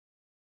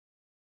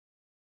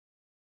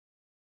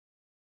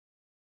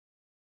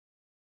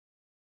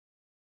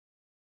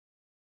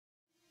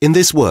In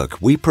this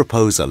work, we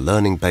propose a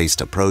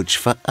learning-based approach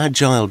for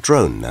agile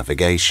drone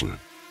navigation.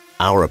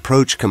 Our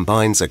approach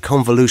combines a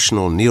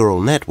convolutional neural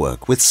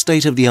network with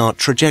state-of-the-art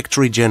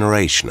trajectory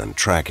generation and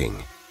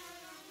tracking.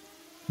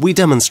 We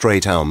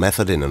demonstrate our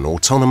method in an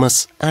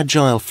autonomous,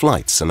 agile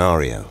flight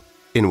scenario,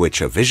 in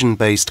which a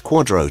vision-based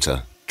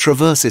quadrotor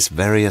traverses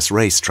various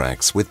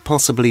racetracks with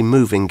possibly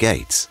moving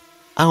gates.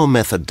 Our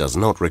method does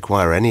not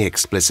require any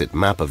explicit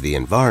map of the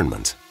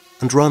environment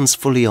and runs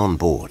fully on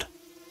board.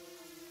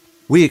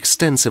 We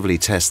extensively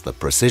test the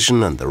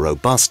precision and the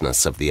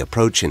robustness of the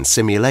approach in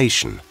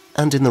simulation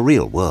and in the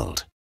real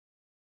world.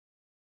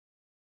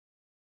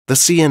 The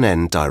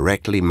CNN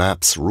directly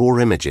maps raw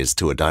images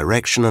to a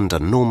direction and a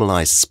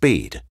normalized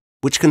speed,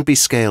 which can be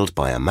scaled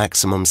by a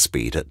maximum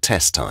speed at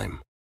test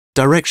time.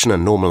 Direction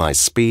and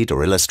normalized speed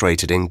are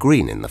illustrated in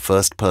green in the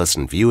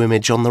first-person view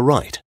image on the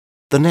right.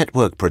 The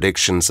network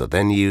predictions are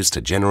then used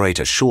to generate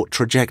a short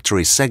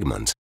trajectory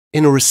segment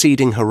in a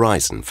receding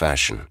horizon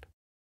fashion.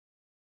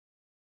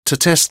 To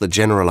test the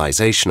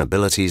generalization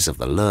abilities of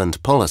the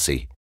learned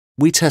policy,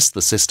 we test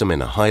the system in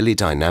a highly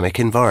dynamic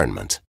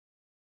environment.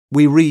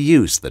 We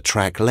reuse the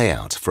track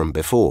layout from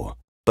before,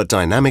 but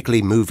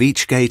dynamically move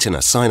each gate in a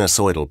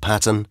sinusoidal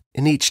pattern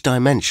in each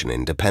dimension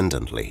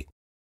independently.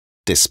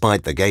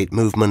 Despite the gate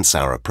movements,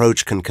 our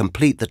approach can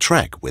complete the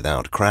track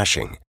without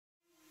crashing.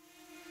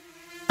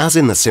 As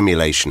in the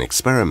simulation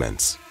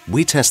experiments,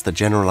 we test the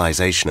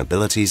generalization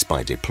abilities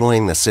by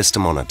deploying the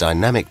system on a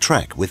dynamic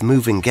track with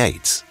moving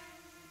gates.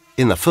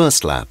 In the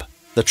first lap,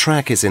 the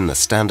track is in the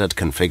standard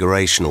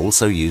configuration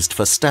also used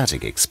for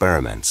static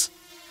experiments.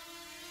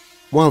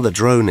 While the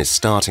drone is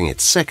starting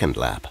its second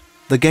lap,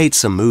 the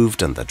gates are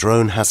moved and the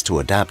drone has to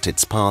adapt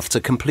its path to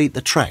complete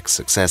the track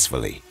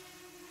successfully.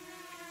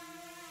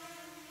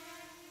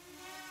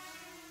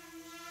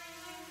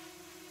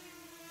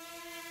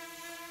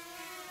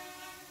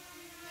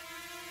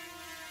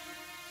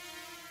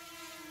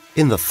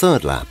 In the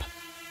third lap,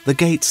 the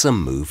gates are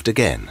moved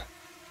again.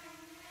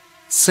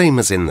 Same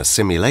as in the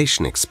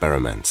simulation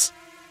experiments,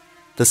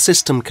 the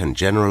system can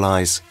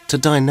generalize to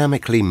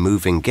dynamically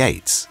moving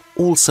gates,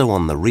 also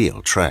on the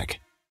real track.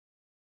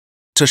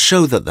 To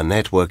show that the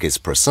network is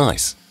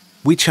precise,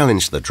 we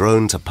challenge the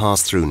drone to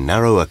pass through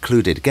narrow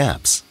occluded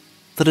gaps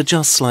that are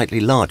just slightly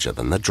larger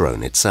than the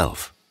drone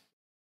itself.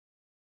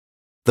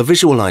 The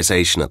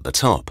visualization at the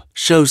top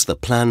shows the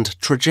planned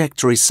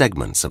trajectory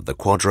segments of the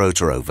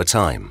quadrotor over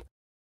time.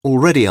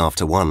 Already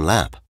after one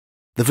lap,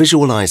 the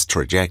visualized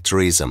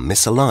trajectories are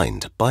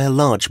misaligned by a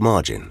large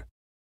margin.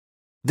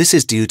 This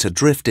is due to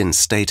drift in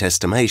state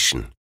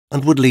estimation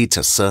and would lead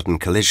to certain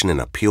collision in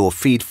a pure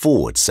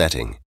feed-forward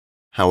setting.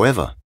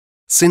 However,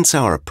 since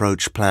our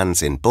approach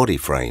plans in body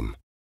frame,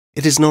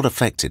 it is not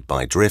affected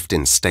by drift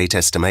in state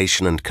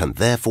estimation and can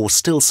therefore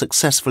still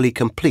successfully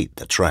complete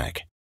the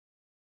track.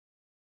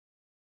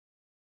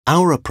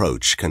 Our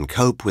approach can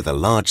cope with a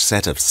large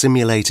set of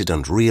simulated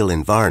and real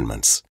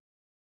environments.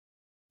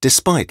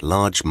 Despite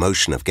large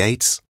motion of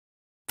gates,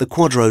 the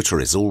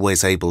quadrotor is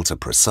always able to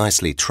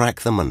precisely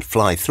track them and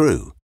fly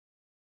through,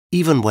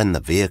 even when the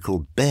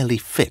vehicle barely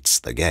fits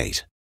the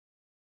gate.